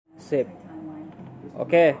Sip.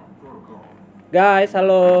 Oke. Guys,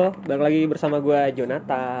 halo. Balik lagi bersama gue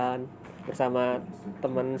Jonathan. Bersama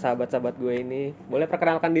teman sahabat-sahabat gue ini. Boleh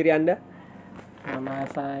perkenalkan diri Anda? Nama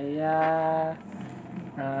saya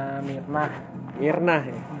Mirna. Mirna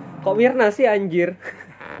ya? Kok Mirna sih anjir?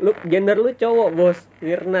 Lu gender lu cowok, Bos.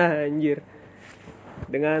 Mirna anjir.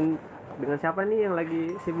 Dengan siapa nih yang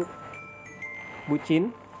lagi sibuk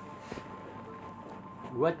bucin?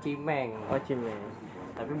 Gua cimenk. Oh, cimenk.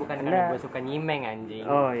 Tapi bukan karena gue suka nyimeng anjing.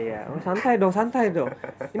 Oh iya, santai dong.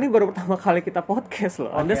 Ini baru pertama kali kita podcast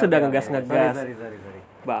loh. Anda Oke, sudah oke. ngegas. Sorry.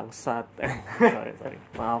 Bangsat. Sorry.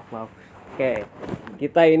 Maaf. Oke.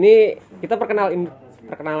 Kita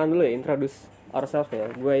perkenalan dulu ya, introduce ourselves ya.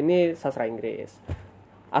 Gue ini sastra Inggris.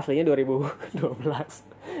 Aslinya 2012.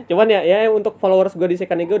 Cuman ya untuk followers gue di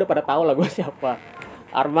Sekaniga udah pada tahu lah gue siapa.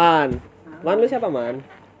 Arman. Man, lu siapa, Man?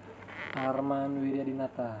 Arman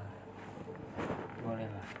Wiryadinata. Boleh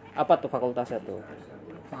lah. Apa tuh fakultasnya tuh?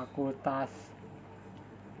 Fakultas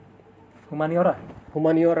Humaniora.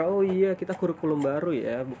 Humaniora. Oh iya, kita kurikulum baru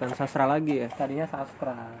ya, bukan sastra lagi ya. Tadinya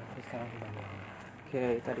sastra, terus sekarang humaniora.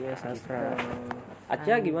 Oke, tadinya sastra.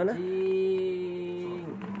 Aca gimana? Anjing.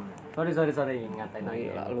 Sorry ngatain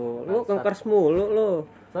lagi. Gila lu kengkers mulu lu.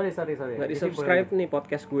 Sorry. Enggak di-subscribe nih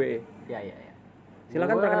podcast gue. Ya.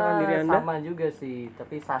 Silakan Gua perkenalkan diri Anda. Sama juga sih,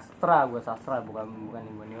 tapi sastra bukan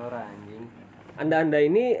humaniora anjing. Anda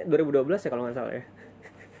ini 2012 ya kalau nggak salah ya.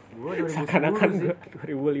 Gua 2010 Seakan-akan sih. gue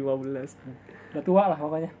 2015. Udah tua lah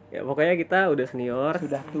pokoknya. Ya pokoknya kita udah senior,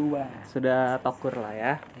 Sudah tua. sudah tokur lah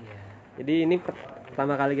ya. Iya. Jadi ini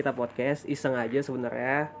pertama kali kita podcast, iseng aja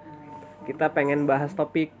sebenarnya. Kita pengen bahas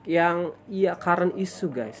topik yang current issue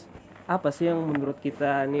guys. Apa sih yang menurut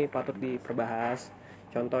kita nih patut diperbahas?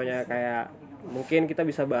 Contohnya kayak mungkin kita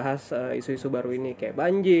bisa bahas isu-isu baru ini kayak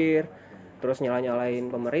banjir, terus nyala-nyalain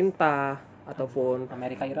pemerintah ataupun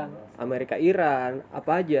Amerika Iran,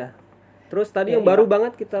 apa aja. Terus tadi yang baru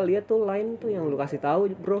banget kita lihat tuh line tuh yang lu kasih tahu,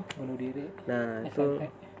 Bro. Bunuh diri. Nah, SMP.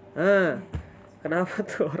 kenapa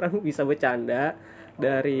tuh orang bisa bercanda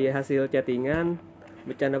dari hasil chattingan,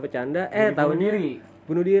 bercanda tahunya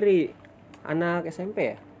bunuh diri. Anak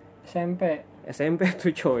SMP ya? SMP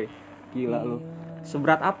tuh coy. Gila lu.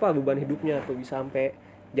 Seberat apa beban hidupnya tuh bisa sampai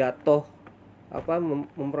jatuh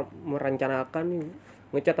merencanakan nih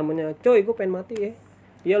ngechat temennya, "Coy, gue pengen mati ya."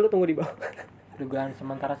 Iya, lu tunggu di bawah. Dugaan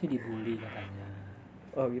sementara sih dibully katanya.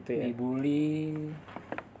 Oh, gitu ya. Dibully,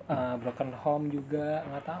 broken home juga,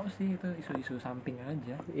 nggak tahu sih, itu isu-isu samping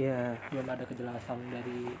aja. Iya. Belum ada kejelasan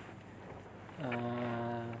dari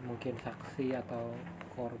mungkin saksi atau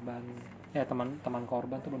korban. Teman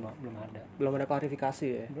korban tuh belum ada. Belum ada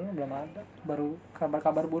klarifikasi ya. Belum ada. Baru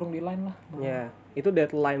kabar-kabar burung di line lah. Ya, itu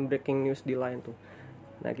deadline breaking news di line tuh.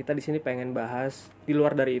 Nah, kita di sini pengen bahas di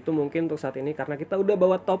luar dari itu mungkin untuk saat ini karena kita udah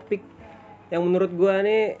bawa topik yang menurut gua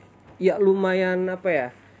nih ya lumayan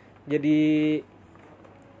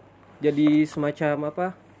Jadi semacam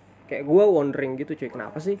kayak gua wondering gitu cuy,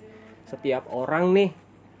 kenapa sih setiap orang nih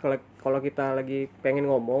kalau kita lagi pengen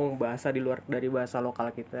ngomong bahasa di luar dari bahasa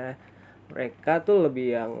lokal kita, mereka tuh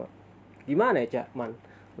lebih yang gimana ya, Cak?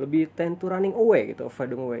 Lebih tend to running away gitu,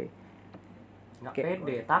 fading away.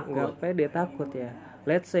 Nggak pede, takut ya.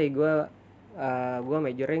 Let's say gue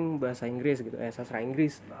majoring bahasa Inggris gitu, sastra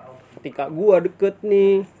Inggris. Ketika gue deket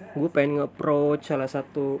nih, gue pengen nge-approach salah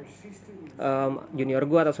satu junior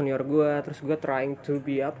gue atau senior gue, terus gue trying to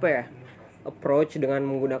be approach dengan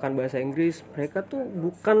menggunakan bahasa Inggris. Mereka tuh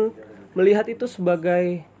bukan melihat itu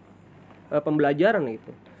sebagai pembelajaran gitu.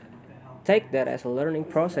 Take that as a learning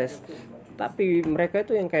process. Tapi mereka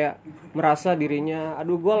itu yang kayak merasa dirinya,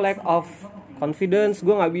 aduh gue lack of confidence,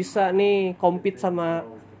 gue nggak bisa nih compete sama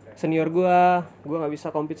senior gue nggak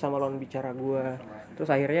bisa compete sama lawan bicara gue. Terus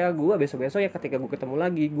akhirnya gue besok-besok ya ketika gue ketemu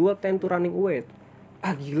lagi, gue tend to running away.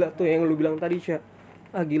 Gila tuh yang lu bilang tadi, Cak.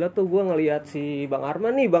 Gila tuh gue ngelihat si Bang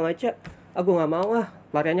Arman nih, Bang Aca. Gue nggak mau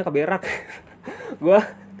lariannya ke berak. Gue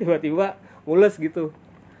tiba-tiba mules gitu.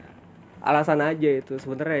 Alasan aja itu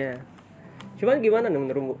sebenarnya. Cuman gimana nih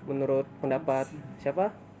menurut pendapat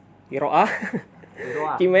siapa? Hiroa.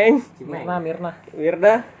 Cimenk.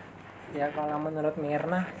 Mirna. Ya kalau menurut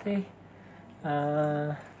Mirna sih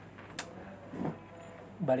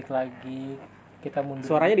balik lagi kita mundur.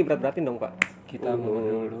 Suaranya diberat-beratin dong, Pak. Kita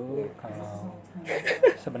mundur dulu kalau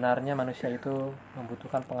sebenarnya manusia itu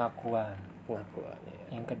membutuhkan pengakuan. Ya.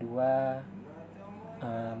 Yang kedua,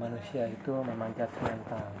 manusia itu memang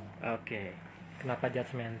judgemental. Oke. Kenapa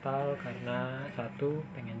judgemental? Karena satu,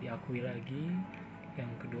 pengen diakui lagi.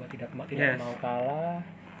 Yang kedua, tidak mau kalah.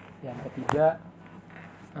 Yang ketiga,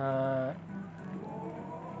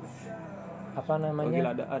 apa Oh,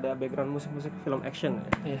 namanya? gila, ada background musik film action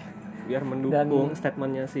ya. Iya. Biar mendukung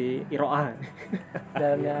statementnya si Iroa.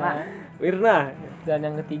 Dan ya, Mirna. dan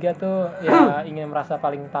yang ketiga tuh ya ingin merasa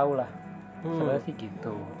paling tahu lah. Sebenarnya sih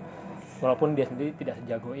gitu. Walaupun dia sendiri tidak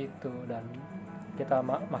sejago itu, dan kita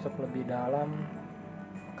masuk lebih dalam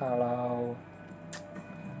kalau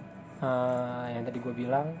yang tadi gue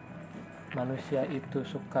bilang manusia itu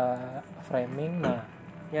suka framing. Nah,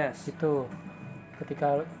 Yes. itu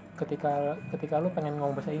ketika lu pengen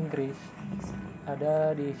ngomong bahasa Inggris,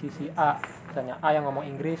 ada di sisi A, misalnya A yang ngomong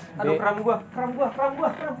Inggris, B. Aduh, kram gua.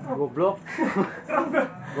 Goblok.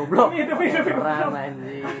 Goblok. Demi. Keren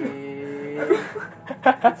anjing.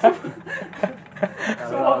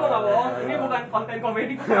 Sumpah gua nggak bohong. Ini bukan konten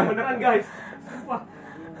komedi, gua kram beneran guys.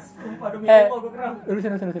 Sumpah demi Allah gua kram.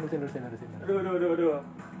 Lurusin.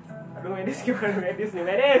 Aduh, medis gimana medis nih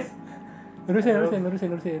medis. Lurusin.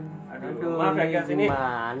 Aduh, maaf ya guys ini.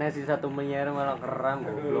 Gimana sih satu menyer malah kram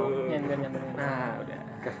goblok. Nyender. Nah, udah.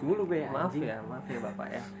 Gas mulu be. Maaf ya Bapak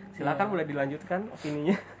ya. Silakan boleh dilanjutkan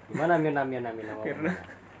opininya. Gimana Mirna. Mirna.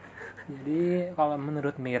 Jadi kalau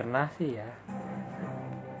menurut Mirna sih ya,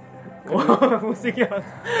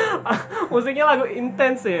 musiknya lagu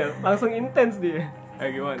intens ya, langsung intens dia.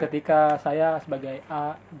 Gimana? ketika saya sebagai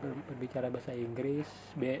A berbicara bahasa Inggris,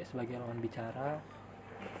 B sebagai lawan bicara,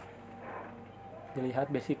 dilihat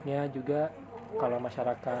basicnya juga kalau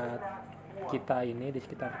masyarakat kita ini, di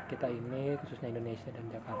sekitar kita ini, khususnya Indonesia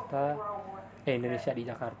di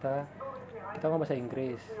Jakarta, kita ngomong bahasa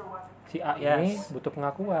Inggris. Si A ini butuh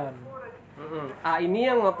pengakuan. A ini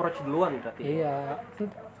yang nge-approach duluan berarti. Iya,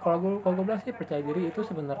 kalau gue bilang sih percaya diri itu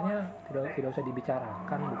sebenarnya tidak usah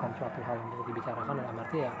dibicarakan, bukan suatu hal yang bisa dibicarakan, dalam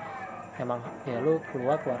arti ya emang ya lu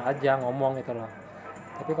keluar aja ngomong gitu loh.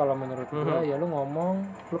 Tapi kalau menurut gue ya lu ngomong,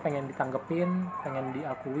 lu pengen ditanggepin, pengen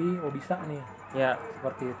diakui, oh bisa nih. Ya.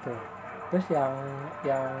 Seperti itu. Terus yang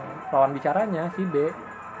lawan bicaranya si B,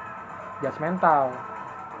 judgemental.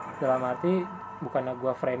 Dalam arti bukannya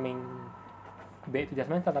gue framing B itu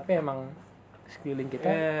judgemental, tapi emang sekeliling kita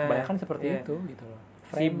kebanyakan seperti itu gitu loh.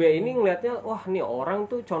 Si B ini ngelihatnya, wah nih orang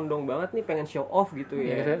tuh condong banget nih pengen show off gitu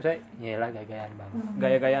ya. Ya saya nyelah gaya-gayaan banget.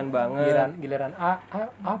 Gaya-gayaan banget. Giliran A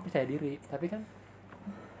percaya diri, tapi kan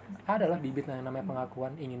A adalah bibit yang namanya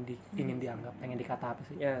pengakuan, ingin dianggap, pengen dikata apa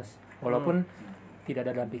sih. Yes. Walaupun tidak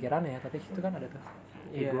ada dalam pikirannya, tapi itu kan ada tuh.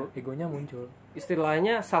 Egonya muncul.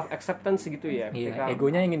 Istilahnya self acceptance gitu ya. Iya,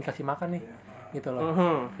 egonya ingin kasih makan nih. Gitu loh.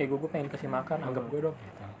 Ego gue pengen kasih makan, anggap gue dong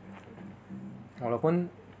gitu.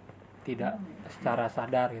 Walaupun tidak secara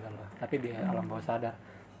sadar gitu loh, tapi di alam bawah sadar.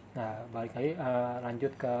 Nah, balik lagi lanjut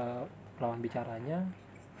ke lawan bicaranya,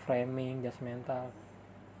 framing, judgemental,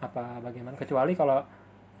 apa bagaimana, kecuali kalau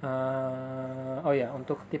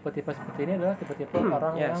untuk tipe-tipe seperti ini adalah tipe-tipe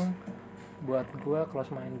orang yang buat gue close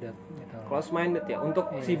minded gitu. Close minded ya untuk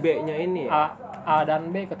si B-nya ini ya? A dan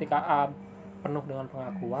B, ketika A penuh dengan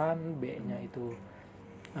pengakuan, B-nya itu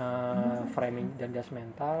framing dan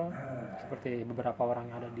judgemental, seperti beberapa orang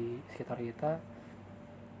yang ada di sekitar kita.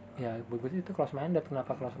 Ya bagus, itu close minded.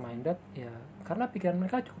 Kenapa close minded? Ya karena pikiran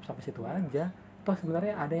mereka cukup sampai situ aja. Toh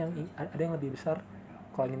sebenarnya ada yang lebih besar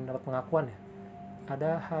kalau ingin dapat pengakuan ya.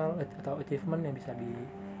 Ada hal atau achievement yang bisa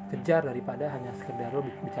dikejar daripada hanya sekedar lo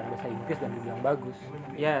bicara bahasa Inggris dan dibilang bagus.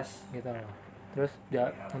 Yes. Gitu loh. Terus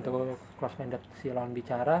untuk close minded si lawan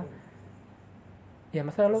bicara, ya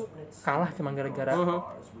masa lu kalah cuma gara-gara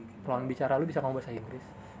lawan bicara lu bisa ngomong bahasa Inggris.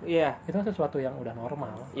 Iya. Itu sesuatu yang udah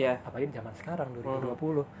normal. Iya. Apalagi di zaman sekarang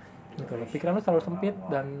 2020. Gitu loh. Pikiran lu selalu sempit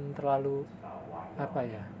dan terlalu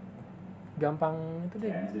gampang itu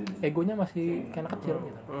deh. Egonya masih kayak anak kecil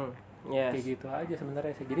gitu. Yes. Kayak gitu aja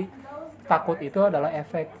sebenarnya sih. Jadi takut itu adalah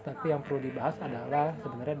efek, tapi yang perlu dibahas adalah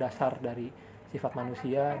sebenarnya dasar dari sifat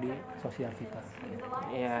manusia di sosial kita.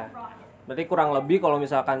 Iya. Berarti kurang lebih kalau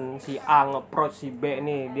misalkan si A nge-approach si B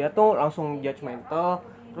nih, dia tuh langsung judgemental,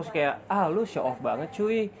 terus kayak lu show off banget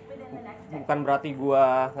cuy. Bukan berarti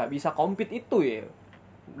gua nggak bisa compete itu ya.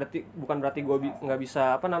 Bukan berarti gua nggak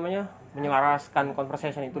bisa menyelaraskan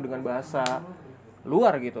conversation itu dengan bahasa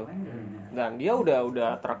luar gitu. Dan dia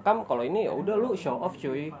udah terekam kalau ini ya udah lu show off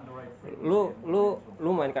cuy.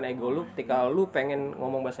 Lu mainkan ego lu ketika lu pengen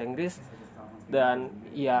ngomong bahasa Inggris, dan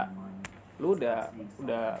ya lu udah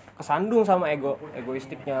kesandung sama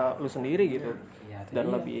egoistiknya lu sendiri gitu. Ya,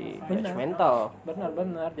 dan lebih judgemental. Benar.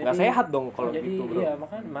 Nggak sehat dong kalau gitu, bro. Iya,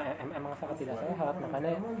 makanya emang sangat tidak sehat.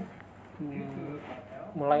 Makanya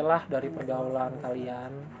mulailah dari pergaulan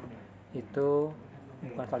kalian itu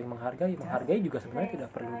bukan saling menghargai juga sebenarnya tidak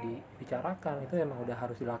perlu dibicarakan, itu emang udah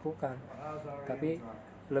harus dilakukan. Tapi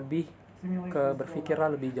lebih ke berpikirlah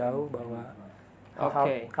lebih jauh bahwa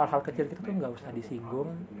hal-hal kecil itu tuh nggak usah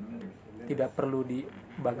disinggung. tidak perlu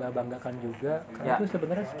dibangga-banggakan juga, karena itu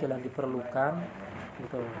sebenarnya skill yang diperlukan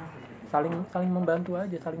gitu loh. Saling membantu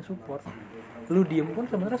aja, saling support. Lu diem pun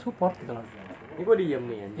sebenarnya support gitu loh. Ini gue diem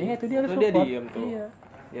nih anjing. Iya, itu dia Itu support. dia diem tuh. Iya.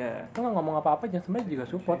 Ya. Lu nggak ngomong apa-apa aja sebenarnya juga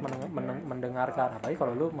support, mendengarkan. Apalagi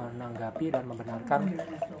kalau lu menanggapi dan membenarkan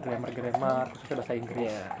grammar khususnya bahasa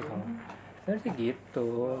Inggris gitu loh. Sebenarnya sih gitu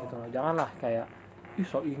loh. Janganlah kayak ih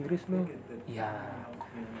sok Inggris lu. Ya.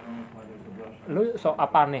 Lu sok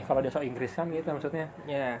apa nih kalau dia sok Inggris kan gitu maksudnya.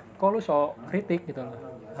 Ya. Kok lu sok kritik gitu loh.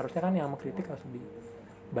 Harusnya kan yang mengkritik harus lebih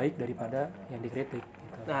baik daripada yang dikritik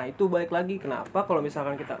gitu. Nah itu balik lagi kenapa kalau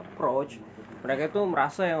misalkan kita approach mereka itu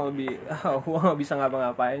merasa yang lebih gua nggak bisa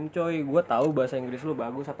ngapa-ngapain coy, gue tahu bahasa Inggris lu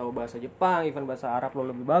bagus atau bahasa Jepang, even bahasa Arab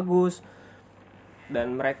lu lebih bagus,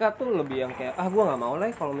 dan mereka tuh lebih yang kayak gue nggak mau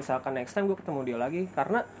lah kalau misalkan next time gue ketemu dia lagi,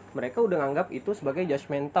 karena mereka udah nganggap itu sebagai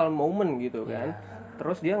judgemental moment gitu kan.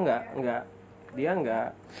 Terus dia nggak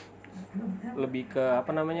lebih ke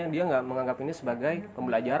apa namanya, dia nggak menganggap ini sebagai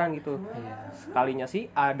pembelajaran gitu. Sekalinya si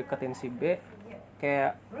A deketin si B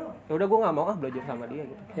kayak ya udah gue nggak mau belajar sama dia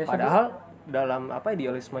gitu. Padahal dalam apa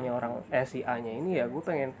idealismenya orang si A-nya ini ya gue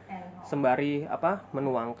pengen sembari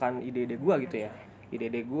menuangkan ide-ide gue gitu ya.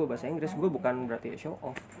 Ide-ide gue bahasa Inggris, gue bukan berarti show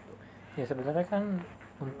off. Ya sebenarnya kan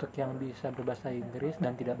untuk yang bisa berbahasa Inggris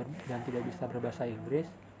dan tidak bisa berbahasa Inggris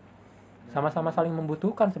sama-sama saling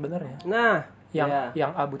membutuhkan sebenarnya. Nah,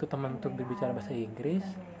 yang A butuh teman untuk berbicara bahasa Inggris,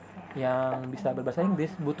 yang bisa berbahasa Inggris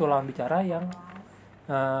butuh lawan bicara yang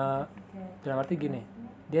dalam arti gini,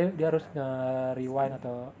 dia harus nge-rewind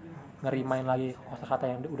atau nge-remind lagi kosakata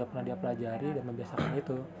yang udah pernah dia pelajari dan membiasakan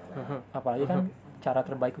itu. Apalagi kan cara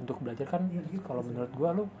terbaik untuk belajar kan kalau menurut gua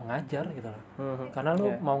lu mengajar gitu loh. Karena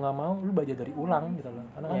lu mau nggak mau lu belajar dari ulang gitu loh.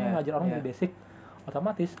 Karena lu ngajar orang dari basic,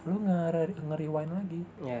 otomatis lu nge-rewind lagi.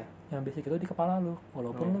 Yang basic itu di kepala lu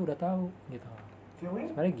walaupun lu udah tahu gitu.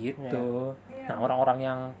 Sebenarnya gitu. Nah, orang-orang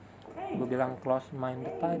yang gua bilang close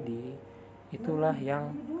minded tadi, itulah yang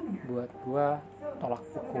buat gua tolak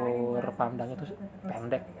ukur pandangnya tuh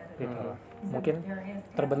pendek gitu. Mungkin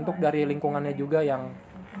terbentuk dari lingkungannya juga yang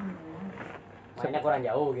mainnya kurang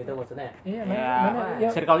jauh gitu maksudnya. Iya,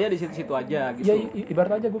 circle-nya di situ-situ aja gitu. Ya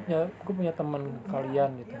ibarat aja gue punya teman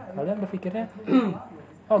kalian gitu. Kalian berpikirnya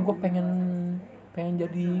oh gue pengen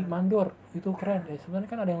jadi mandor, itu keren. Sebenarnya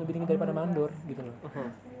kan ada yang lebih tinggi daripada mandor gitu loh.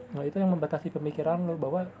 Nah, itu yang membatasi pemikiran lo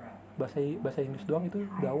bahwa bahasa Inggris doang itu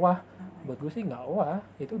udah wah. Buat gue sih nggak wah,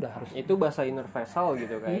 itu udah harus. Itu bahasa universal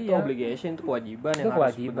gitu kan. Itu obligation, itu kewajiban itu yang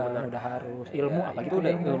kewajiban, harus udah harus. Ilmu apa itu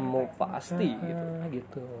udah ilmu pasti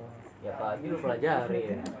gitu. Ya apalagi lu pelajari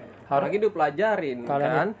ya. Apalagi dipelajarin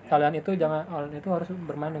kalian itu harus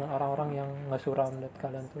bermain dengan orang-orang yang nge-surround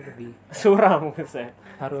kalian tuh lebih suram saya.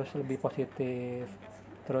 Harus lebih positif.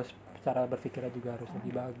 Terus cara berpikirnya juga harus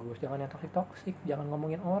lebih bagus. Jangan yang toksik, jangan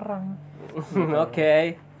ngomongin orang.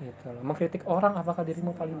 Oke. Gitu loh. Mengkritik orang apakah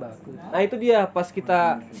dirimu paling bagus? Nah itu dia pas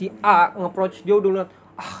kita si A nge-approach dia udah ngeliat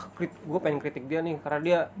gue pengen kritik dia nih karena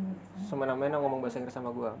dia semena-mena ngomong bahasa Inggris sama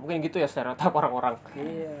gue. Mungkin gitu ya stereotip orang-orang.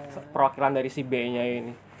 Iya. Perwakilan dari si B-nya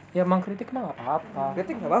ini. Ya emang kritik mah nggak apa-apa.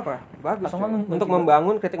 Kritik nggak apa-apa, bagus. Untuk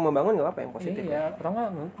kritik membangun nggak apa-apa yang positif. Iya, atau nggak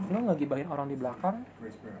lo ngegibahin orang di belakang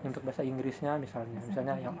untuk bahasa Inggrisnya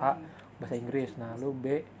misalnya yang A bahasa Inggris, nah lu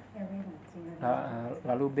B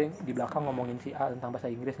lalu B di belakang ngomongin si A tentang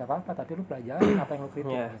bahasa Inggris nggak apa-apa, tapi lu pelajarin apa yang lu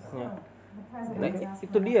kritik. Gitu. Nah,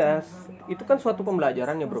 itu dia, itu kan suatu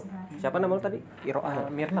pembelajaran ya bro. Siapa nama lu tadi?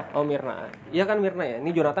 Mirna. Oh Mirna, iya kan Mirna ya.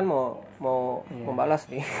 Ini Jonathan mau membalas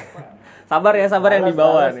nih. sabar yang di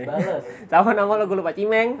bawah nih. Siapa nama lu? Gue lupa.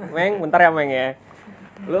 Cimenk, Meng, bentar ya Meng ya.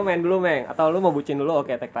 Lu main dulu Meng, atau lu mau bucin dulu?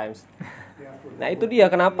 Oke, take times. Nah itu dia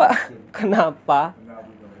kenapa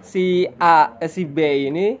si B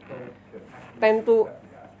ini tentu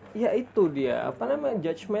ya itu dia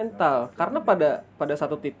judgemental, karena pada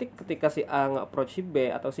satu titik ketika si A nge-approach si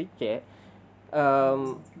B atau si C,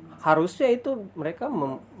 harusnya itu mereka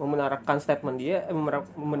membenarkan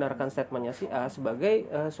membenarkan statementnya si A sebagai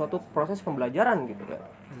suatu proses pembelajaran gitu kan.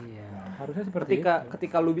 Iya, harusnya seperti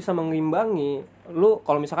ketika lu bisa mengimbangi, lu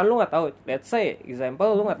kalau misalkan lu nggak tahu, let's say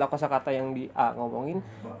example lu nggak tahu kosakata yang di A ngomongin,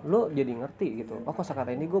 lu jadi ngerti gitu. Oh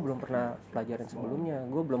kosakata ini gue belum pernah pelajarin sebelumnya,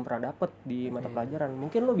 gue belum pernah dapet di mata pelajaran.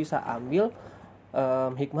 Mungkin lu bisa ambil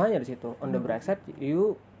hikmahnya di situ. On the bright side,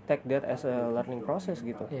 you take that as a learning process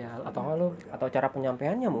gitu. Iya, atau cara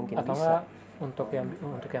penyampaiannya mungkin atau bisa. Untuk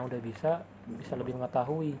yang udah bisa lebih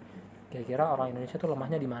mengetahui kira-kira orang Indonesia tuh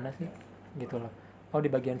lemahnya di mana sih gitu loh. Oh di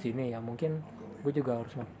bagian sini ya, mungkin gue juga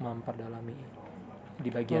harus memperdalami di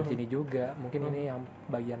bagian sini juga. Mungkin ini yang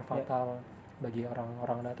bagian fatal bagi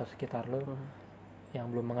orang-orang atau sekitar lo. yang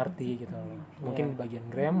belum mengerti gitu loh. Mungkin bagian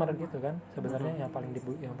grammar gitu kan sebenarnya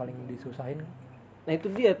yang paling disusahin. Nah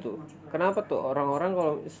itu dia tuh, kenapa tuh orang-orang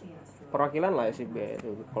kalau perwakilan lah ya si B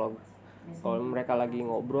itu, kalau mereka lagi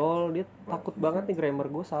ngobrol dia takut banget nih grammar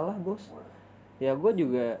gue salah bos. Ya gue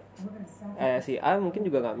juga si A mungkin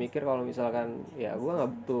juga nggak mikir kalau misalkan ya gue nggak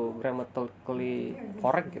butuh grammatically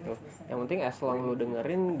correct gitu. Yang penting as long lu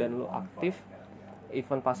dengerin dan lu aktif,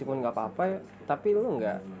 even pasif pun nggak apa-apa. Tapi lu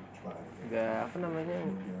nggak apa namanya,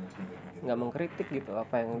 nggak mengkritik gitu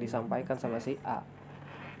apa yang disampaikan sama si A.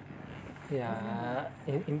 Ya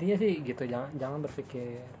intinya sih gitu, jangan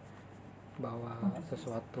berpikir bahwa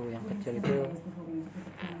sesuatu yang kecil itu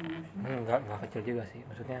enggak kecil juga sih,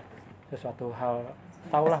 maksudnya sesuatu hal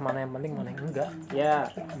tahulah mana yang penting mana yang enggak Ya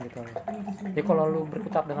gitu. Jadi kalau lu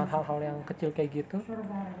berkutat dengan hal-hal yang kecil kayak gitu,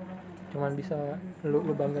 cuman bisa lu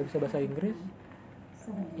bangga bisa bahasa Inggris,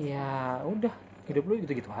 ya udah hidup lu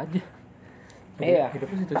gitu-gitu aja. Hidup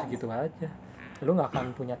lu segitu aja. Lu nggak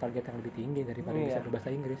akan punya target yang lebih tinggi daripada bisa berbahasa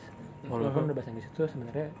Inggris. Walaupun berbahasa Inggris itu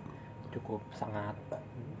sebenarnya cukup sangat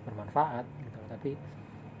bermanfaat gitu, tapi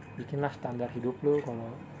bikinlah standar hidup lu kalau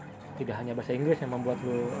tidak hanya bahasa Inggris yang membuat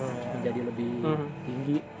lu menjadi lebih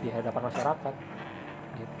tinggi di hadapan masyarakat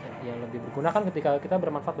gitu, yang lebih berguna kan ketika kita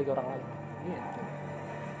bermanfaat bagi orang lain gitu.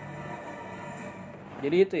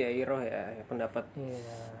 jadi itu ya Iroh ya pendapat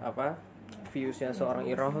apa viewsnya seorang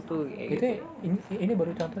Iroh tuh Itu gitu. ini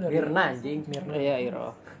baru contoh dari Mirna anjing. Mirna. Iya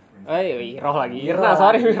Iroh. Iroh lagi. Mirna,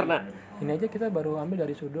 sorry Mirna. Ini aja kita baru ambil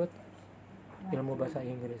dari sudut ilmu bahasa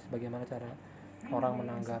Inggris, bagaimana cara orang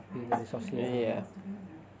menanggapi dari sosial. Iya.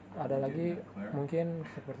 Ada lagi mungkin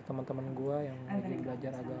seperti teman-teman gua yang lagi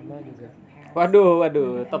belajar agama juga.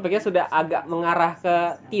 Waduh, topiknya sudah agak mengarah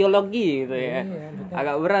ke teologi gitu ya. Iya,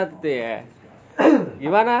 Agak berat tuh ya.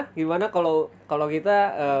 Gimana kalau kita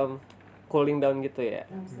cooling down gitu ya?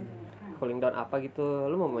 Cooling down apa gitu?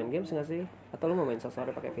 Lu mau main games nggak sih? Atau lu mau main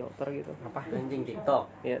sosmed pakai filter gitu? Apa anjing TikTok?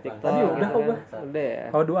 Ya TikTok. Tadi udah gitu kok gua. Udah ya.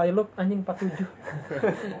 Kalau do I look anjing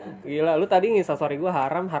 47. Gila, lu tadi nge-story gue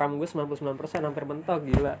haram gue 99% hampir mentok,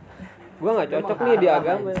 gila. Gue nggak cocok nih di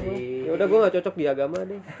agama. Ya udah gue nggak cocok di agama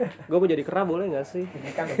deh. Gue mau jadi kera boleh nggak sih?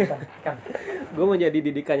 Kan. Gue mau jadi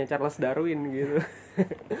didikannya Charles Darwin gitu.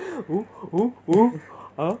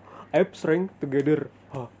 Apes rank together.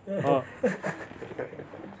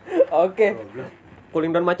 Oke.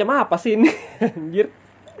 Cooling down macam apa sih ini? Anjir.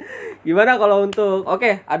 Gimana kalau untuk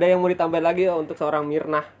ada yang mau ditambahin lagi untuk seorang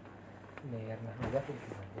Mirna?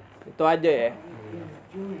 Itu aja ya.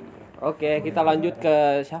 Oke, kita lanjut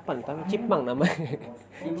ke siapa nih? Cipmang namanya.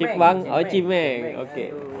 Cipmang, cimenk.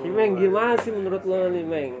 Oke. Cimenk gimana sih menurut lo nih,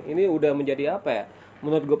 Meng? Ini udah menjadi apa ya?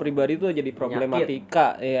 Menurut gue pribadi tuh jadi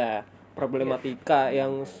problematika, ya. Problematika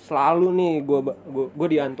yang selalu nih gue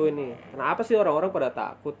diantuin nih. Kenapa sih orang-orang pada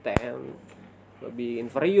takut lebih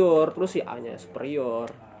inferior, terus si A-nya superior?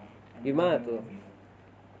 Gimana tuh?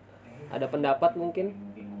 Ada pendapat mungkin?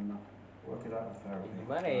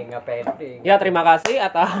 Gimana ya, nggak pede. Ya terima kasih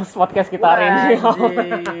atas podcast kita hari ini.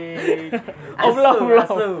 Belum.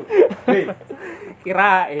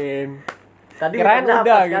 Kirain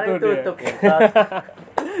udah gitu deh. Tutup, ya.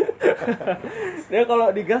 Dia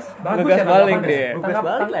kalau digas Bagus ya, balik deh.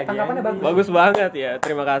 Tanggapannya bagus. Bagus banget ya.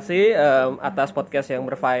 Terima kasih atas podcast yang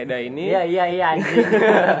berfaedah ini. Iya anjing.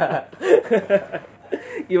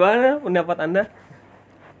 Gimana pendapat Anda?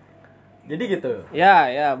 Jadi gitu.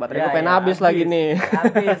 Ya, baterai gue pengen habis lagi nih.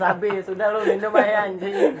 Habis. Sudah lu minum aja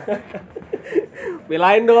anjing.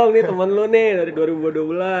 Pilain dong nih temen lu nih dari 2012.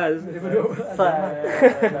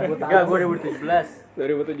 Enggak, gue 2017.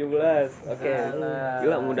 2017. Oke.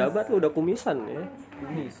 Gila muda banget lu udah kumisan ya.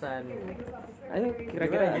 Kumisan. Ayo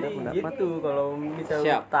kira-kira ada pendapat gitu kalau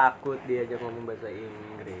misalnya takut diajak ngomong bahasa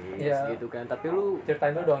Inggris gitu kan. Tapi lu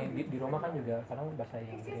ceritain dulu dong di rumah kan juga kadang bahasa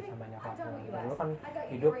Inggris sama nyokap lo gitu. Lo kan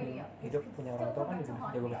hidup punya orang tua kan juga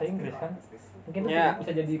jago bahasa Inggris kan. Mungkin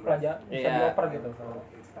bisa jadi pelajar, bisa dioper gitu kalau.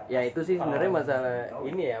 Ya itu sih sebenarnya masalah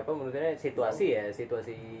ini ya, apa menurutnya situasi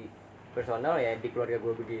personal ya di keluarga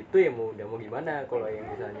gue begitu ya, mau gimana. Kalau yang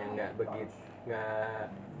misalnya nggak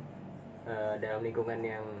dalam lingkungan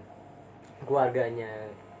yang keluarganya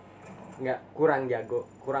nggak kurang jago,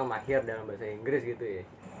 kurang mahir dalam bahasa Inggris gitu ya,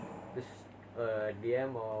 terus dia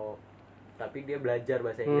belajar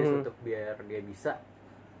bahasa Inggris untuk biar dia bisa,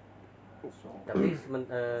 tapi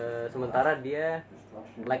sementara dia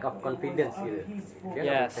lack of confidence gitu, dia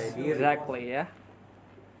nggak percaya diri. Exactly ya.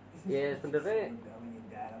 Ya sebenarnya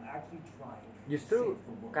justru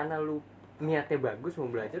karena lu niatnya bagus mau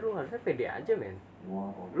belajar, lu harusnya pede aja men.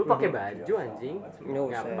 Lu pakai baju anjing, Nggak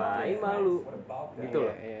usah. ngapain malu gitu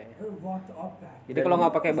loh. Iya. Jadi kalau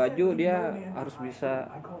nggak pakai baju dia harus bisa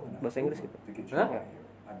bahasa Inggris gitu. Hah? Nggak.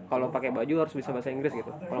 Kalau pakai baju harus bisa bahasa Inggris gitu.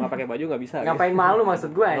 Kalau nggak pakai baju nggak bisa. Ngapain malu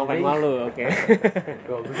maksud gue Gitu. Ngapain anjing. malu? Oke.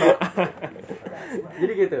 Goblok.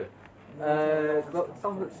 Jadi gitu.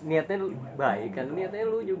 Toh niatnya baik kan, niatnya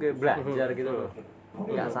lu juga belajar gitu loh.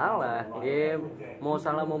 Nggak salah. Ya mau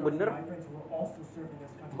salah mau bener.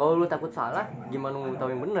 Kalau lu takut salah, gimana mau tahu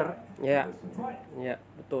yang bener? Ya, ya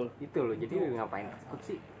betul. Itu loh. Jadi ngapain takut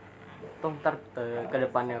sih? Toh ntar ke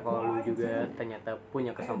depannya kalau lu juga ternyata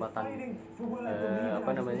punya kesempatan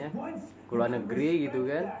ke luar negeri gitu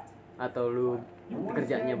kan, atau lu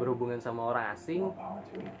kerjanya berhubungan sama orang asing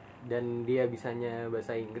dan dia bisanya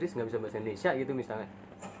bahasa Inggris nggak bisa bahasa Indonesia gitu misalnya,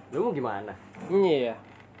 lu mau gimana? Iya,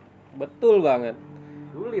 betul banget.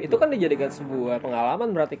 Sulit Itu loh. kan dijadikan sebuah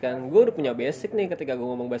pengalaman, berarti kan gue udah punya basic nih ketika gue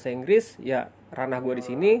ngomong bahasa Inggris, ya ranah gue di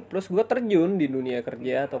sini, terus gue terjun di dunia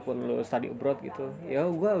kerja ataupun lo study abroad gitu, ya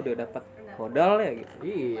gue udah dapat modal ya gitu.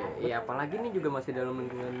 Iya, apalagi ini juga masih dalam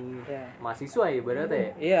lingkungan Ya. mahasiswa ya berarti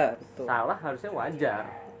ya. Iya betul. Salah harusnya wajar.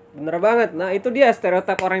 Bener banget. Nah itu dia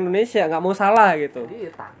stereotip orang Indonesia, nggak mau salah gitu.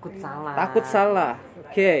 Iya, takut salah. Takut salah.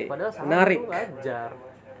 Oke, Padahal salah menarik. itu wajar.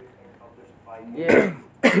 Iya,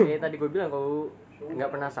 kayak tadi gue bilang kalau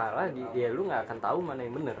nggak pernah salah, ya lu nggak akan tahu mana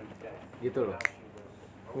yang bener, gitu loh.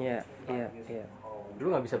 Iya, iya, iya.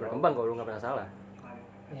 Lu nggak bisa berkembang kalau lu nggak pernah salah.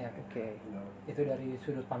 Ya, Oke. itu dari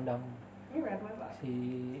sudut pandang si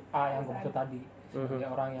A yang gue maksud tadi sebagai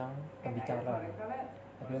orang yang pembicara.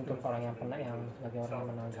 Tapi untuk orang yang sebagai orang yang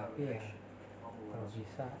menanggapi ya kalau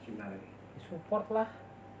bisa support lah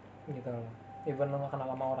gitu loh. Even lo gak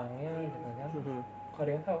kenal sama orangnya gitu kan. Kalau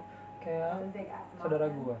dia tahu kayak saudara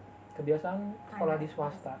gua kebiasaan sekolah di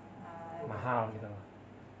swasta mahal gitu loh.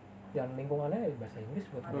 Dan lingkungannya bahasa Inggris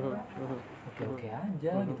buat mereka oke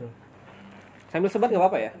aja gitu. Sambil sebat nggak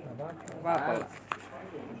apa-apa ya? Gak apa-apa. Apa-apa lah.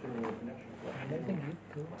 Ada sih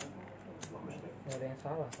gitu. Gak ada yang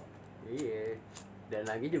salah kok. Iya. Dan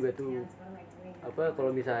lagi juga tuh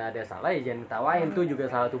kalau misalnya ada salah ya jangan ketawain, tuh juga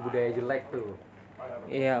salah satu budaya jelek tuh.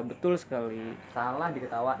 Iya betul sekali. Salah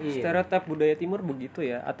diketawain. Stereotip budaya timur begitu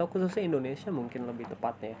ya, atau khususnya Indonesia mungkin lebih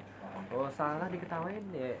tepatnya. Kalau salah diketawain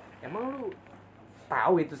ya emang lu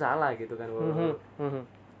tahu itu salah gitu kan.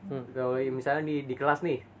 Kalau misalnya di kelas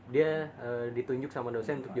nih dia ditunjuk sama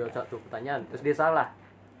dosen untuk jawab satu pertanyaan, terus dia salah,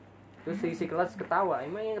 terus si kelas ketawa,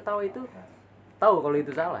 emang yang ketawa itu tahu kalau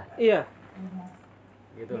itu salah Iya.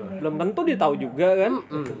 gitu loh. Belum tentu dia tahu juga kan.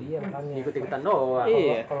 Itu dia makanya. Ikut-ikutan doang.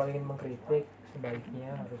 Iya. Kalau ingin mengkritik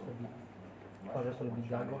sebaiknya harus lebih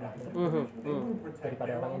jago lah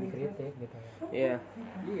daripada orang yang dikritik gitu. Iya.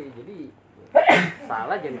 Iya, jadi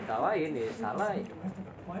salah jangan diketawain ya. Salah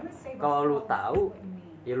kalau lu tahu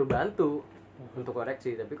ya lu bantu untuk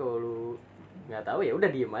koreksi, tapi kalau lu nggak tahu ya udah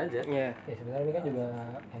diem aja. Iya. Ya sebenarnya ini kan juga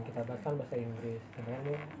yang kita bahas kan bahasa Inggris. Sebenarnya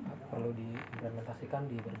ini perlu diimplementasikan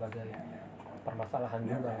di berbagai permasalahan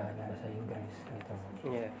juga nggak hanya bahasa Inggris gitu.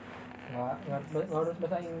 Iya. Nggak harus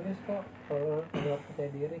bahasa Inggris kok. Kalau lu percaya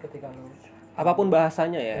diri ketika lu Apapun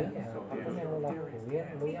bahasanya ya. apapun yang lu lakuin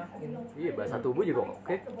lu yakin. Iya, bahasa tubuh juga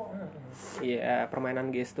oke. Iya,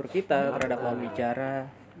 permainan gestur kita terhadap lawan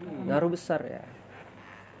bicara ngaruh besar ya.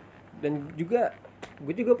 Dan juga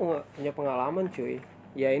gue juga punya pengalaman cuy.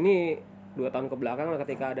 Ya ini 2 tahun ke belakang lah,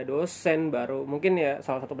 ketika ada dosen baru, mungkin ya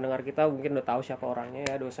salah satu pendengar kita mungkin udah tahu siapa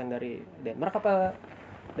orangnya ya, dosen dari Denmark apa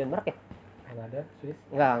Denmark ya? Nggak ada Swiss.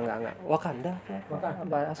 Enggak. Wakanda. Wakanda.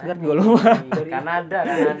 Apa Asgard gue lupa. Kanada.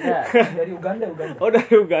 Dari Uganda. Oh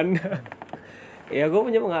dari Uganda. Ya gue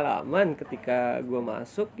punya pengalaman ketika gue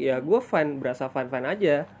masuk, ya gue berasa fine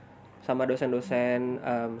aja sama dosen-dosen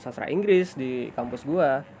sastra Inggris di kampus gue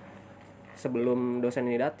sebelum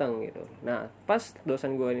dosen ini datang gitu. Nah pas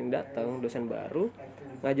dosen gue ini datang, dosen baru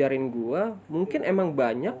ngajarin gue, mungkin emang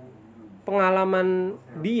banyak pengalaman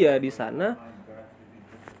dia di sana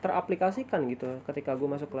teraplikasikan gitu ketika gue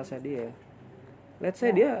masuk kelasnya dia. Let's say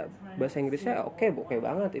dia bahasa Inggrisnya oke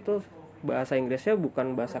banget, itu bahasa Inggrisnya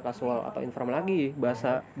bukan bahasa kasual atau informal lagi,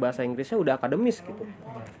 bahasa Inggrisnya udah akademis gitu,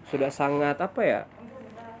 sudah sangat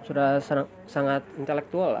sangat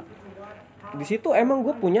intelektual lah. Di situ emang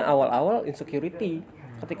gue punya awal-awal insecurity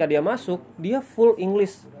ketika dia masuk, dia full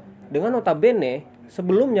English dengan notabene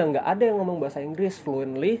sebelumnya nggak ada yang ngomong bahasa Inggris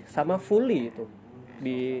fluently sama fully itu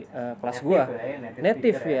di kelas gue.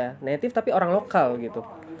 Native tapi orang lokal gitu.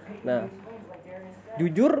 Nah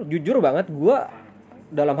jujur banget gue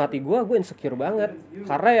dalam hati gue insecure banget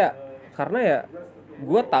karena ya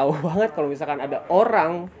gue tahu banget kalau misalkan ada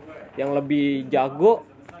orang yang lebih jago,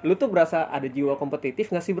 lu tuh berasa ada jiwa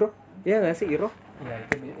kompetitif nggak sih bro? Iya nggak sih Iro? Ya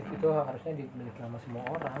itu harusnya dimiliki sama semua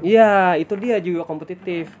orang. Iya, itu dia jiwa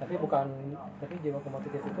kompetitif. Tapi jiwa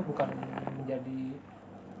kompetitif itu bukan menjadi,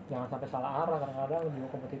 jangan sampai salah arah. Kadang-kadang jiwa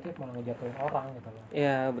kompetitif malah ngejatuhin orang gitu loh.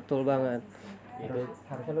 Iya, betul banget.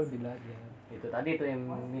 Harusnya lo lebih belajar. Itu tadi tuh yang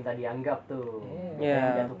minta dianggap tuh. Iya. Yang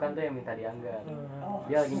dijatuhkan tuh yang minta dianggap.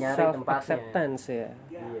 Dia lagi nyari Self tempatnya. acceptance ya.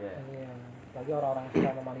 Iya. Lagi orang-orang yang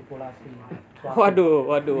suka memanipulasi.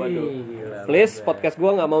 Waduh. Gila, Please, podcast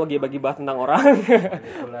gua nggak mau gibah-gibah tentang orang.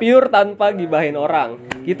 Pure tanpa gibahin orang.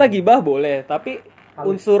 Kita gibah boleh, tapi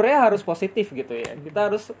unsurnya harus positif gitu ya.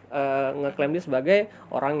 Kita harus ngeklaim dia sebagai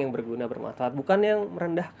orang yang berguna, bermanfaat, bukan yang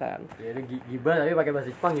merendahkan. Ya itu gibah tapi pakai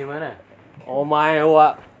bahasa Jepang gimana? Oh my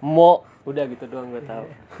wa mo. Udah gitu doang gue tahu.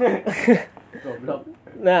 Goblok.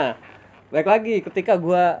 Nah, balik lagi ketika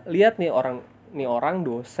gue lihat nih orang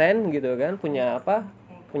dosen gitu kan, punya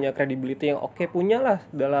credibility yang oke, punya lah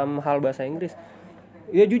dalam hal bahasa Inggris.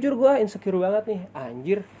 Ya jujur gue insecure banget nih,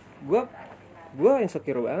 anjir. Gue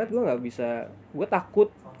insecure banget, gue nggak bisa, gue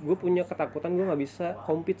takut, gue punya ketakutan gue nggak bisa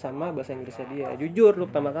compete sama bahasa Inggrisnya dia. Jujur lu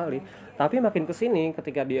pertama kali. Tapi makin kesini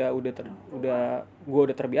ketika dia gue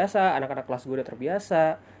udah terbiasa, anak-anak kelas gue udah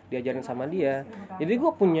terbiasa diajarin sama dia. Jadi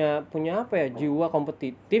gue punya apa ya, jiwa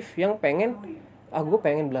kompetitif yang gue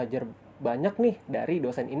pengen belajar banyak nih dari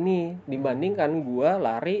dosen ini dibandingkan gue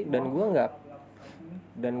lari dan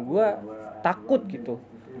gue takut gitu.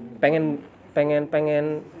 Pengen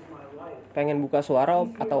buka suara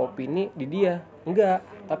atau opini di dia. Enggak,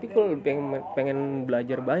 tapi gue pengen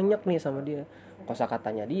belajar banyak nih sama dia.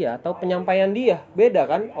 Kosakatanya dia atau penyampaian dia beda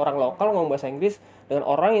kan. Orang lokal ngomong bahasa Inggris dengan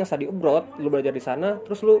orang yang study abroad, lu belajar di sana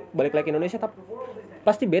terus lu balik lagi ke Indonesia, tapi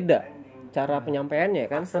pasti beda cara penyampaiannya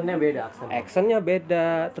kan. Aksennya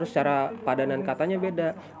beda, terus cara padanan katanya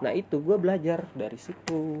beda. Nah itu gue belajar dari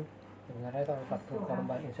situ. Sebenarnya salah satu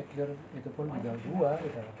korban insecure itu pun juga gua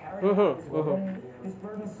gitu loh.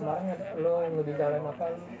 Kemarin lo ngebicarain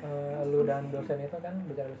lu dan dosen itu kan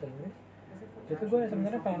bicara bahasa Inggris. Itu gue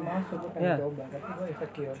sebenarnya pengen masuk, pengen coba, tapi gue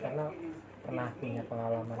insecure karena pernah punya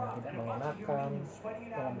pengalaman yang tidak menggunakan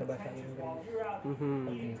dalam berbahasa Inggris.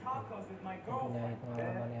 Seperti itu. Mempunyai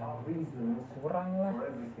pengalaman yang kurang lah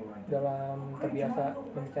dalam terbiasa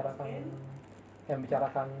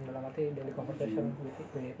membicarakan dalam arti daily conversation with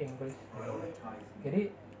English.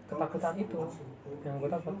 Jadi ketakutan itu yang gue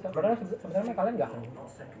takut. Padahal sebenarnya kalian nggak akan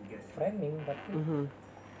framing, tapi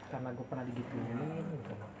karena gue pernah digituin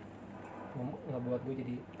gitu, ngebuat gue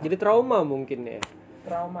jadi trauma mungkin ya.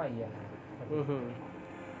 Trauma ya.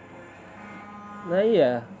 Nah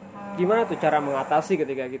iya, gimana tuh cara mengatasi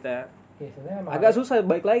ketika kita agak susah,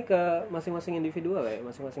 balik lagi ke masing-masing individual ya,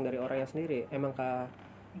 masing-masing dari orangnya sendiri. Emangkah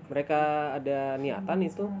mereka ada niatan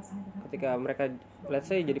itu ketika mereka let's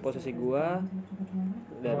say jadi posisi gua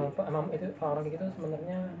dan emang itu orang gitu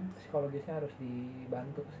sebenarnya psikologisnya harus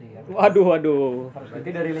dibantu sih ya. Waduh.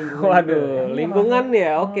 Berarti dari lingkungan. Waduh, lingkungan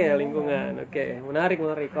ya. Oke, lingkungan. Oke, menarik.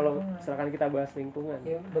 Kalau silakan kita bahas lingkungan.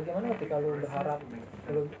 Ya, bagaimana ketika lu berharap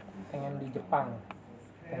lu pengen di Jepang,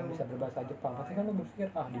 pengen bisa berbahasa Jepang, pasti kan lu berpikir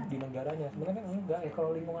di negaranya. Sebenarnya kan enggak ya,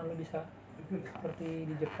 kalau lingkungan lu bisa seperti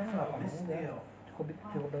di Jepang apa enggak?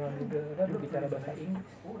 Cukup dengan juga berbicara bahasa Inggris.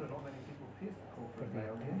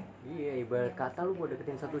 Iya, ibarat kata lu mau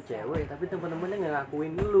deketin satu cewek tapi temen-temennya nggak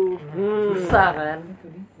ngakuin dulu. Susah kan?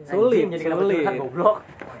 Sulit. Kan goblok.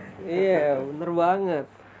 Iya, bener banget.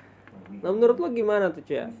 Nah menurut lo gimana tuh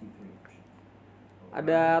Cia?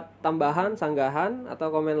 Ada tambahan, sanggahan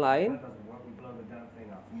atau komen lain?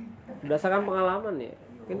 Berdasarkan pengalaman ya.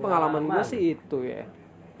 Mungkin pengalaman gue sih itu ya.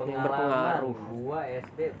 Yang berpengaruh. Gua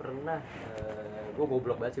SD pernah gua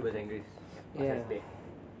goblok banget sih bahasa Inggris. SD.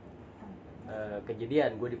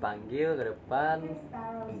 Kejadian gue dipanggil ke depan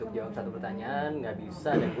untuk jawab satu pertanyaan, nggak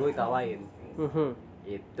bisa dan gue ditawain.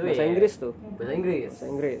 Itu bahasa Inggris tuh. Bahasa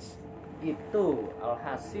Inggris. Itu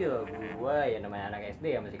alhasil gue ya namanya anak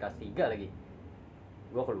SD ya masih kelas 3 lagi.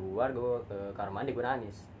 Gue keluar, gue ke kamar mandi, gue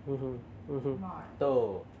nangis.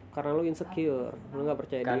 Tuh. Karena lu insecure, lu nggak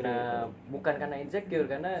percaya diri. Bukan karena insecure,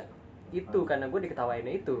 karena karena gue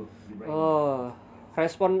diketawainnya itu. Oh,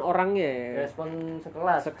 respon orangnya. Respon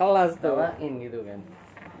sekelas tuh. Tawain gitu kan.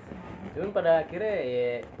 Cuman pada akhirnya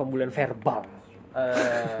ya pembulian verbal.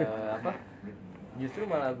 Justru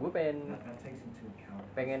malah gue pengen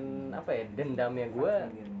dendamnya gue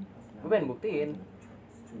pengen buktiin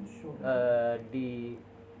di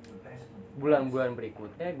bulan-bulan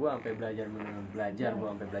berikutnya gue sampai belajar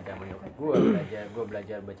sama nyokap gue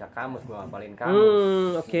belajar baca kamus, gue ngapalin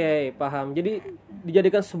kamus. Oke, paham. Jadi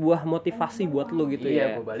dijadikan sebuah motivasi buat lu gitu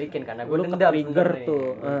ya. Iya, gue balikin karena gue lu dendam trigger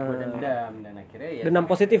tuh. Gue dendam dan akhirnya ya dendam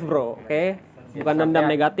positif bro, oke. Bukan dendam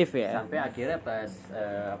negatif ya. Sampai akhirnya pas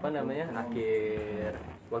akhir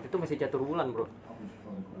waktu itu masih catur bulan, Bro.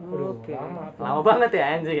 Oke. Lama banget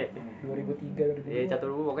ya anjing. 2003 Ya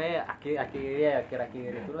catur bulan pokoknya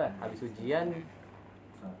akhir itulah habis ujian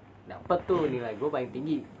dapat tuh nilai gue paling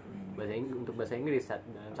tinggi untuk bahasa Inggris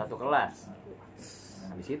dalam satu kelas.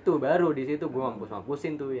 Habis itu baru di situ gue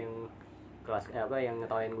mampusin tuh yang kelas yang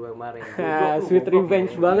ngetawain gue kemarin. Sweet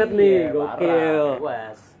revenge banget nih, iya, gokil.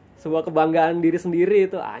 Puas. Sebuah kebanggaan diri sendiri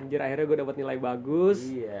itu, anjir akhirnya gue dapat nilai bagus.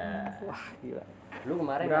 Iya. Wah gila. Lu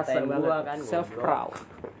kemarin Berasa ngatain banget. gue kan Self proud.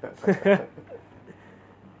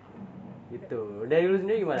 Gitu. Dari lu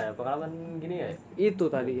sendiri gimana? Pengalaman gini ya? Itu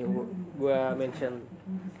tadi yang gue mention.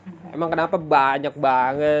 Emang kenapa banyak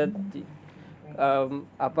banget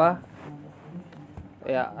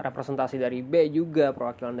ya representasi dari B juga,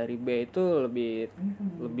 perwakilan dari B itu lebih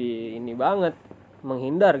ini banget,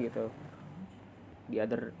 menghindar gitu. Di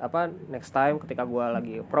other next time ketika gue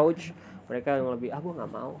lagi approach mereka yang lebih gue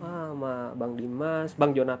nggak mau sama Bang Dimas,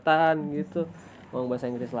 Bang Jonathan gitu ngomong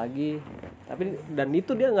bahasa Inggris lagi. Tapi dan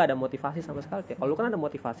itu dia nggak ada motivasi sama sekali. Kalau lu kan ada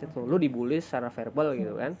motivasi tuh, lu dibully secara verbal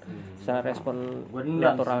gitu kan, secara respon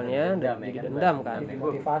naturalnya jadi dendam kan.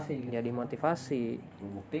 Jadi motivasi.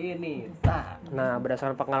 Bukti ini. Nah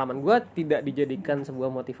berdasarkan pengalaman gue tidak dijadikan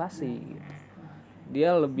sebuah motivasi gitu.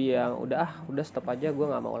 Dia lebih yang udah stop aja, gue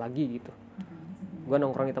nggak mau lagi gitu. Gue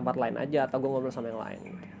nongkrong di tempat lain aja atau gue ngobrol sama yang lain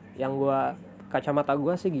gitu. Yang gue kacamata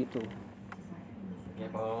gue sih gitu.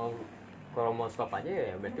 Ya kalau mau stop aja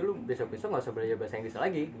ya berarti lu besok-besok nggak usah belajar bahasa Inggris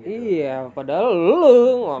lagi gitu. Iya, padahal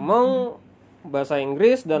lu ngomong bahasa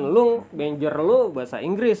Inggris dan lu danger lu bahasa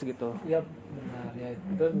Inggris gitu. Iya benar ya,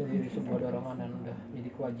 itu menjadi sebuah dorongan dan udah jadi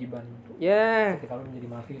kewajiban ketika lu menjadi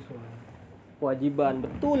mahasiswa. Kewajiban,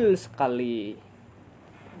 betul sekali.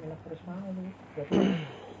 Harus mau lu.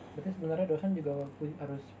 Berarti sebenarnya dosen juga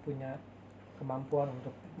harus punya kemampuan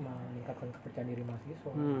untuk meningkatkan kepercayaan diri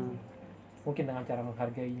mahasiswa. Mungkin dengan cara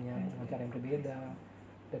menghargainya dengan cara yang berbeda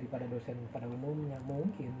daripada dosen pada umumnya,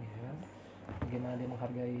 mungkin ya. Bagaimana dia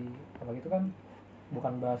menghargai, apalagi itu kan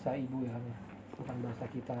bukan bahasa ibu ya, bukan bahasa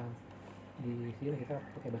kita di sini, kita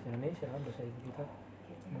pakai bahasa Indonesia kan, bahasa ibu kita.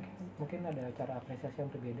 Mungkin ada cara apresiasi yang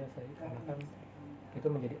berbeda karena kan itu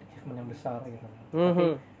menjadi achievement yang besar gitu.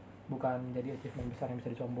 Tapi bukan jadi achievement besar yang bisa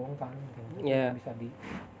disombongkan gitu. Bisa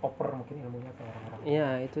dioper mungkin ilmunya ke orang-orang. Iya,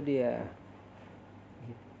 itu dia.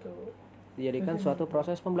 Gitu. Dijadikan suatu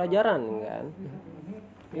proses pembelajaran kan.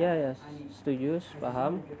 Iya, setuju,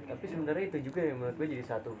 paham. Tapi sebenarnya itu juga yang menurut gue jadi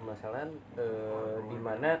satu permasalahan di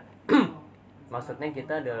mana maksudnya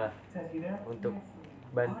kita adalah untuk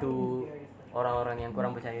bantu orang-orang yang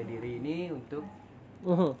kurang percaya diri ini untuk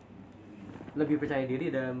lebih percaya diri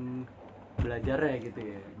dalam belajarnya gitu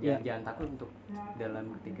ya. Jangan takut untuk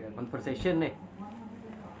dalam ketika conversation nih.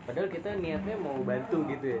 Padahal kita niatnya mau bantu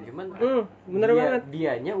gitu ya, cuman banget.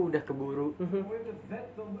 Dianya udah keburu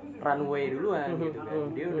runway duluan gitu kan,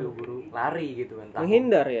 dia udah keburu lari gitu kan,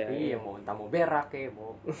 menghindar ya. Iya, mau berak kayak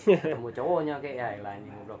mau ketemu cowoknya kayak ya ilahnya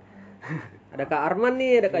ngobrol. Ada Kak Arman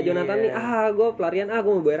nih, ada Kak Jonathan nih, gue pelarian gue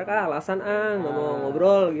mau berak alasan nggak mau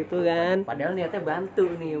ngobrol gitu kan. Padahal niatnya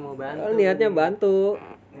bantu nih, mau bantu. Niatnya bantu.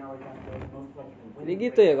 Jadi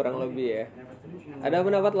gitu ya kurang lebih ya. Ada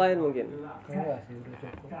pendapat lain mungkin? Enggak sih, udah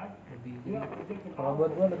cukup. Jadi kalau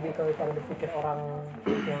buat gue lebih ke cara berpikir orang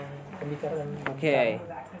yang pembicara dan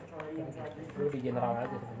lu di general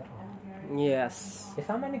aja sebenarnya. Yes. Ya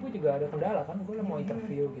sama nih, gue juga ada kendala kan, gue mau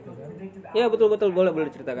interview gitu kan. Ya betul boleh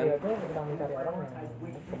ceritakan. Ya gue sedang mencari orang yang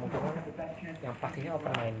kemungkinan yang pastinya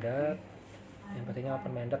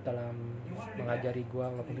open minded dalam mengajari gue,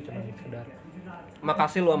 walaupun itu cuma sekedar.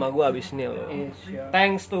 Makasih lu sama gue abis ini lo.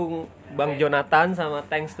 Thanks to Bang Jonathan sama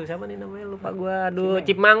thanks to siapa nih namanya lupa gue. Aduh,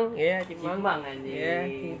 Cimenk. Ya, Cimenk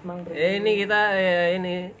anjing.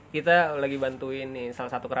 Ini kita lagi bantuin nih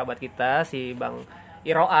salah satu kerabat kita si Bang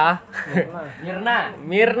Iroah.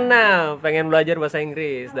 Mirna pengen belajar bahasa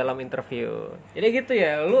Inggris dalam interview. Jadi gitu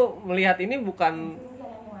ya, lu melihat ini bukan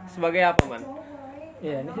sebagai apa, Man?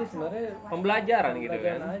 Ya, ini sih sebenarnya pembelajaran gitu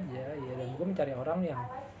kan. Aja, ya, dan gue mencari orang yang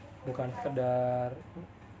bukan sekedar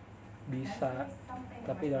bisa,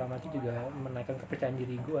 tapi dalam arti juga menaikkan kepercayaan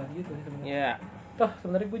diri gue gitu sebenarnya. Iya. Toh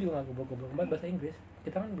sebenarnya gue juga nggak goblok-goblok banget bahasa Inggris.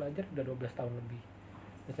 Kita kan belajar udah 12 tahun lebih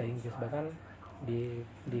bahasa Inggris, bahkan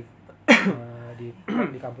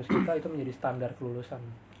di kampus kita itu menjadi standar kelulusan.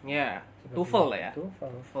 Iya. TOEFL ya.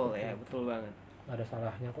 TOEFL ya, betul banget. Nggak ada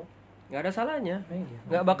salahnya kok. Nggak ada salahnya. Iya.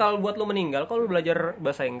 Nggak bakal buat lu meninggal kalau lu belajar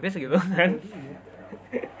bahasa Inggris gitu kan. Iya.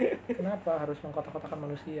 Kenapa harus mengkotak-kotakan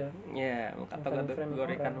manusia? Iya,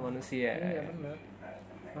 mengkategorikan manusia. Iya benar.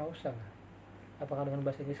 Nggak usah. Apakah dengan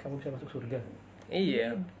bahasa Inggris kamu bisa masuk surga?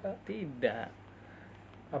 Iya, tidak.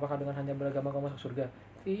 Apakah dengan hanya beragama kamu masuk surga?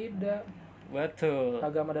 Tidak. Betul.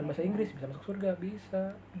 Agama dan bahasa Inggris bisa masuk surga,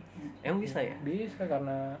 bisa. Emang bisa ya? Bisa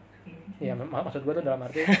karena ya maksud gue tuh dalam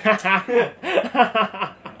arti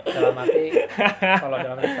kalau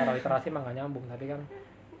dalam secara literasi mah nggak nyambung, tapi kan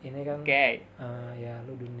ini kan ya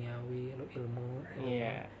lu duniawi, lu ilmu,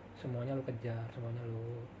 semuanya lu kejar, semuanya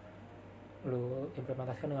lu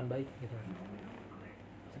implementasikan dengan baik gitu.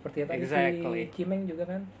 Seperti tadi si cimenk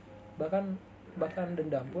juga kan, bahkan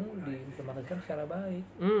dendam pun diimplementasikan secara baik.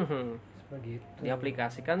 Begitu.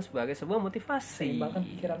 Diaplikasikan sebagai sebuah motivasi. Seimbangkan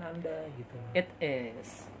pikiran Anda gitu. It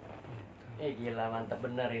is. Gila, mantap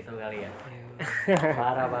bener itu kali ya.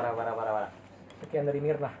 Parah. Sekian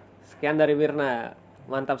dari Mirna.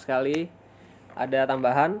 Mantap sekali. Ada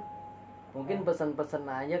tambahan? Mungkin pesan-pesan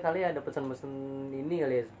aja kali, ada pesan-pesan ini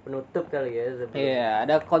kali ya, penutup kali ya. Iya,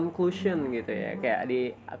 ada conclusion gitu ya, kayak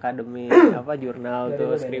di akademi jurnal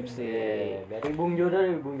tuh skripsi. Dari Bung Jo.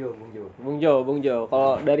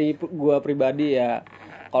 Kalau dari gua pribadi ya,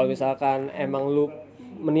 kalau misalkan emang lu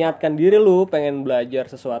meniatkan diri lu pengen belajar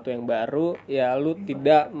sesuatu yang baru, ya lu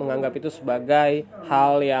tidak menganggap itu sebagai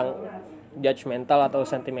hal yang judgemental atau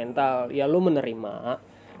sentimental. Ya lu menerima.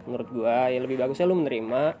 Menurut gua ya lebih bagusnya lu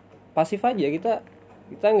menerima. Pasif aja, kita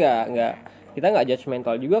nggak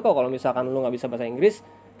judgmental juga kok. Kalau misalkan lu nggak bisa bahasa Inggris,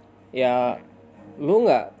 ya lu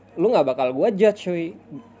nggak bakal gua judge, cuy.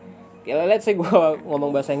 Ya let's say gua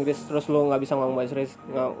ngomong bahasa Inggris terus lu nggak bisa ngomong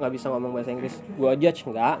bahasa Inggris, gua judge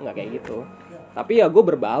nggak kayak gitu. Tapi ya gue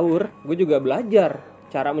berbaur, gue juga belajar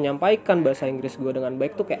cara menyampaikan bahasa Inggris gue dengan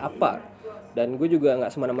baik tuh kayak apa, dan gue juga nggak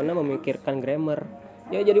semena-mena memikirkan grammar.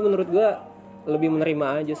 Ya jadi menurut gue lebih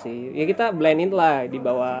menerima aja sih, ya kita blend in lah,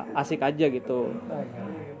 dibawa asik aja gitu.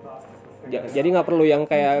 Jadi nggak perlu yang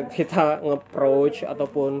kayak kita nge-approach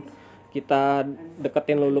ataupun kita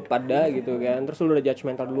deketin lu pada gitu kan, terus lu udah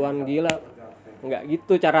judgmental duluan, gila. Nggak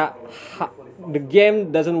gitu cara, the game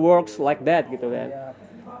doesn't works like that gitu kan.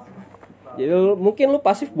 Jadi mungkin lu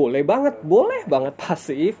pasif boleh banget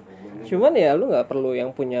pasif. Cuman ya lu nggak perlu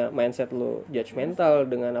yang punya mindset lu judgmental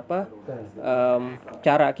dengan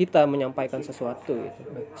cara kita menyampaikan sesuatu gitu.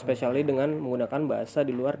 Especially dengan menggunakan bahasa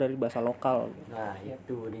di luar dari bahasa lokal. Nah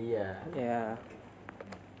itu dia. Ya,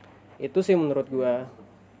 itu sih menurut gua.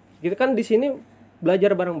 Kita kan di sini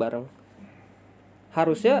belajar bareng-bareng.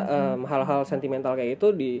 Harusnya hal-hal sentimental kayak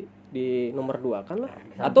itu di nomor 2 kan lah,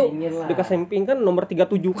 atau dikesampingkan nomor 37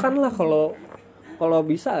 kan lah kalau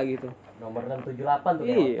bisa gitu. Nomor 78 tuh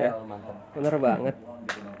iya, hotel, mantap. Bener banget.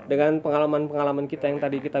 Dengan pengalaman kita yang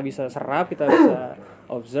tadi kita bisa serap, kita bisa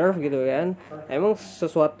observe gitu kan. Emang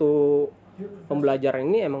sesuatu pembelajaran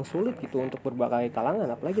ini emang sulit gitu untuk berbagai kalangan,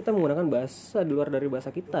 apalagi kita menggunakan bahasa di luar dari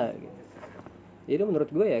bahasa kita gitu. Jadi menurut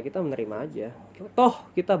gue ya kita menerima aja. Toh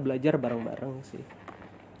kita belajar bareng-bareng sih.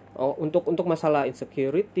 Untuk masalah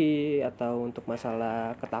insecurity atau untuk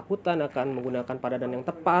masalah ketakutan akan menggunakan padanan yang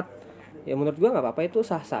tepat, ya menurut gue nggak apa-apa, itu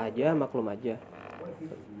sah-sah aja, maklum aja.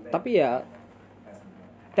 Tapi ya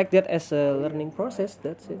take that as a learning process,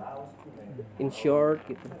 that's it. In short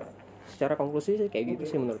gitu. Secara konklusi sih kayak gitu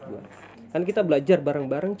sih menurut gue. Kan kita belajar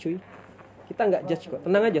bareng-bareng cuy. Kita nggak judge kok,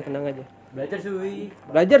 tenang aja.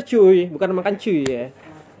 Belajar cuy, bukan makan cuy ya.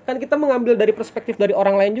 Kan kita mengambil dari perspektif dari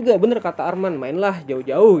orang lain juga, bener kata Arman, mainlah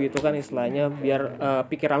jauh-jauh gitu kan istilahnya, biar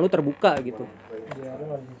pikiran lu terbuka gitu.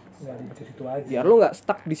 Biar lu nggak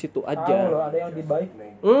stuck di situ aja. Ada yang lebih baik.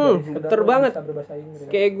 Bener banget.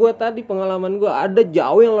 Kayak gue tadi pengalaman gue, ada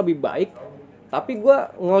jauh yang lebih baik, tapi gue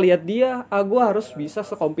ngelihat dia, gue harus bisa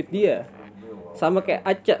sekompet dia. Sama kayak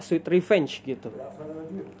Aca Sweet Revenge gitu.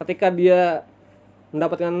 Ketika dia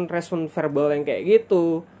mendapatkan respon verbal yang kayak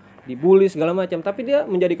gitu, dibully segala macam, tapi dia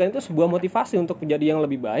menjadikan itu sebuah motivasi untuk menjadi yang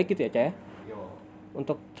lebih baik gitu ya, Cah.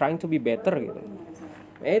 Untuk trying to be better gitu.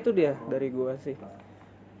 Itu dia dari gua sih.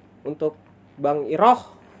 Untuk Bang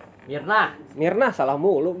Iroh, Mirna salah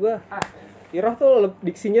mulu gua. Iroh tuh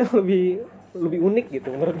diksinya lebih unik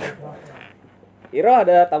gitu menurut gua. Iroh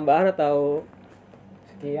ada tambahan atau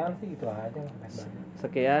sekian sih gitu aja.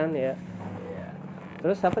 Sekian ya.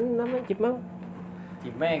 Terus apa nih namanya,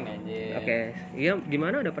 Cimenk anjir. Oke. Iya,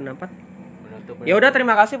 gimana udah pendapat? Ya udah,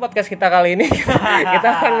 terima kasih podcast kita kali ini. Kita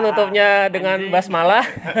akan menutupnya dengan basmalah.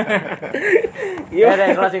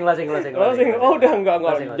 Iya, closing. Oh, udah enggak.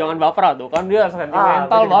 Jangan baper tuh. Kan dia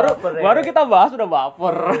sentimental, baru kita bahas udah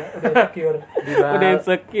baper. Udah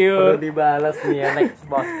insecure. Perlu dibalas nih ya next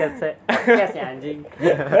podcastnya anjing.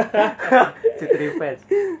 Citripes.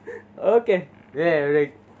 Oke. Ya udah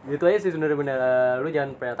gitu aja sih sebenarnya, bener. Lu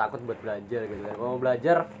jangan pernah takut buat belajar gitu kan. Kalau mau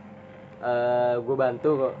belajar gue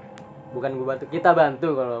bantu kok. Bukan gue bantu, kita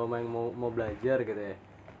bantu kalau mau belajar gitu ya.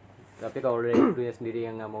 Tapi kalau dari dulunya sendiri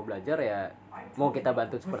yang nggak mau belajar ya mau kita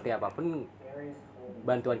bantu seperti apapun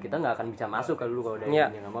bantuan kita nggak akan bisa masuk kalau dari Iya.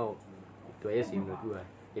 yang nggak mau. Itu aja sih menurut gua.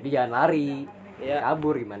 Jadi jangan lari,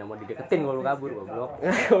 kabur gimana mau dideketin kalau lu kabur goblok.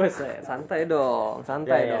 Santai dong,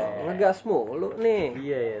 santai Ya, ya, dong. ya. Ngegas mulu nih.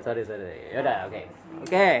 Iya ya, sorry. Yaudah, oke.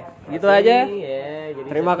 Oke, gitu aja. Ya, jadi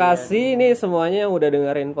Terima sekian. kasih nih semuanya yang udah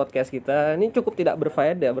dengerin podcast kita. Ini cukup tidak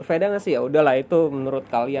berfaedah. Berfaedah nggak sih? Ya udahlah itu menurut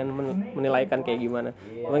kalian menilaikan kayak gimana.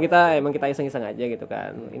 Emang kita iseng-iseng aja gitu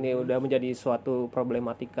kan. Ini udah menjadi suatu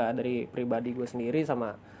problematika dari pribadi gue sendiri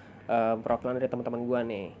sama perwakilan dari teman-teman gue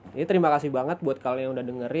nih. Jadi terima kasih banget buat kalian yang udah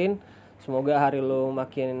dengerin. Semoga hari lo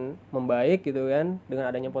makin membaik gitu kan dengan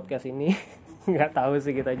adanya podcast ini. Nggak tahu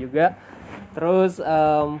sih kita juga. Terus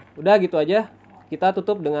udah gitu aja. Kita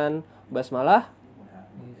tutup dengan basmalah.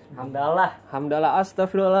 Hamdalah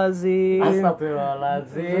astagfirullahaladzim.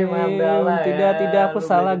 Hamdalah ya. Tidak aku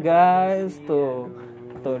salah guys. Tuh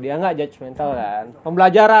dia nggak judgemental kan.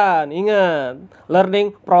 Pembelajaran, ingat,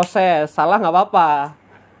 learning proses. Salah nggak apa-apa.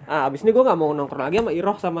 Abis ini gue nggak mau nongkrong lagi sama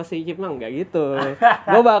Iroh sama si Cimenk, nggak gitu.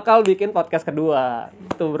 Gue bakal bikin podcast kedua.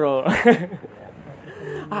 Tuh bro.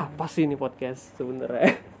 Apa sih ini podcast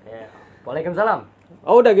sebenarnya? Ya. Waalaikumsalam.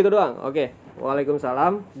 Oh udah gitu doang. Oke.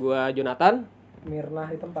 Waalaikumsalam. Gua Jonathan. Mirna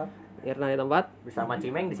di tempat. Bersama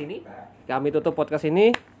Cimenk di sini. Kami tutup podcast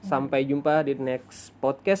ini. Sampai jumpa di next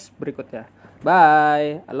podcast berikutnya.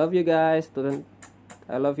 Bye. I love you guys.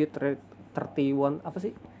 I love you 31 apa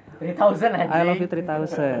sih? 3000 anjing. I love you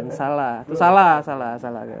 3000. Salah. Itu salah.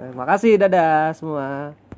 Makasih, dadah semua.